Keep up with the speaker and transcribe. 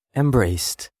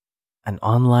Embraced, an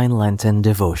online Lenten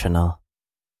devotional.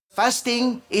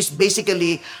 Fasting is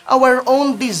basically our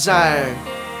own desire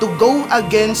to go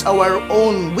against our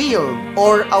own will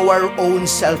or our own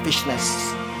selfishness.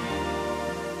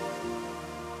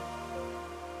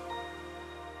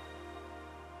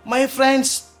 My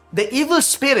friends, the evil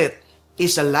spirit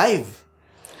is alive.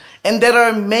 And there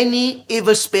are many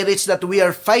evil spirits that we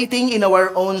are fighting in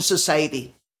our own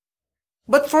society.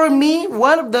 But for me,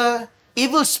 one of the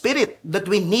evil spirit that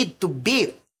we need to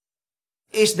beat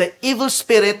is the evil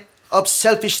spirit of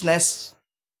selfishness,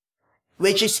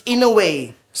 which is in a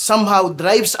way somehow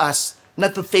drives us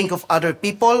not to think of other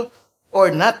people or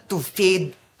not to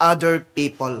feed other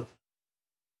people.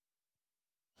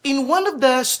 In one of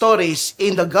the stories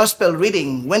in the gospel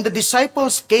reading, when the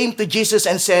disciples came to Jesus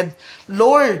and said,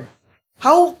 "Lord,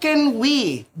 how can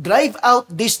we drive out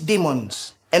these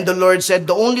demons?" And the Lord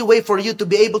said, the only way for you to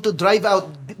be able to drive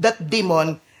out that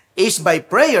demon is by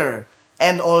prayer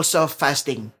and also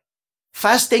fasting.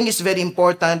 Fasting is very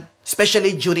important,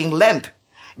 especially during Lent,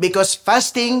 because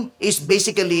fasting is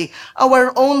basically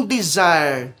our own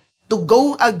desire to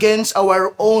go against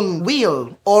our own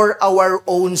will or our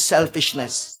own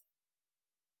selfishness.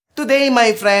 Today,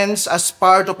 my friends, as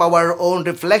part of our own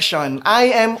reflection,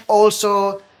 I am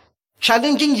also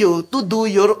challenging you to do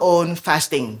your own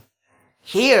fasting.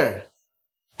 Here,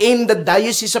 in the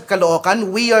Diocese of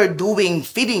Caloocan, we are doing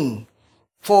feeding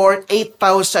for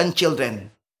 8,000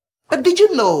 children. But did you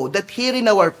know that here in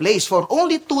our place, for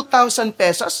only 2,000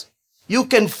 pesos, you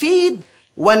can feed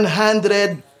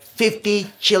 150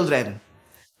 children?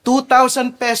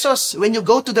 2,000 pesos when you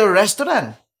go to the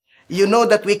restaurant. You know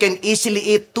that we can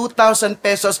easily eat 2,000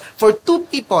 pesos for 2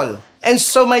 people. And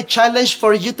so my challenge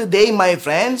for you today, my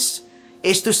friends,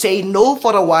 is to say no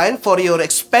for a while for your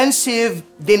expensive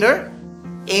dinner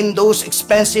in those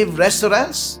expensive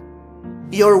restaurants.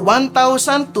 Your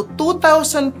 1,000 to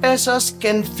 2,000 pesos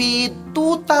can feed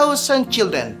 2,000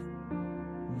 children.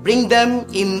 Bring them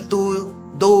into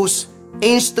those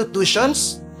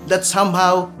institutions that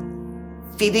somehow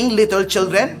feeding little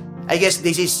children. I guess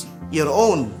this is your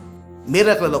own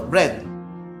miracle of bread.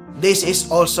 This is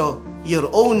also your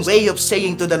own way of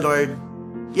saying to the Lord,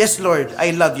 "Yes, Lord,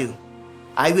 I love you.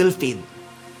 I will feed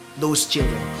those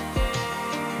children."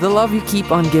 The love you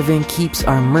keep on giving keeps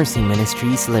our Mercy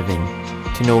Ministries living.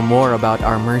 To know more about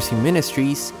our Mercy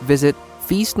Ministries, visit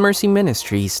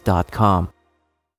feastmercyministries.com.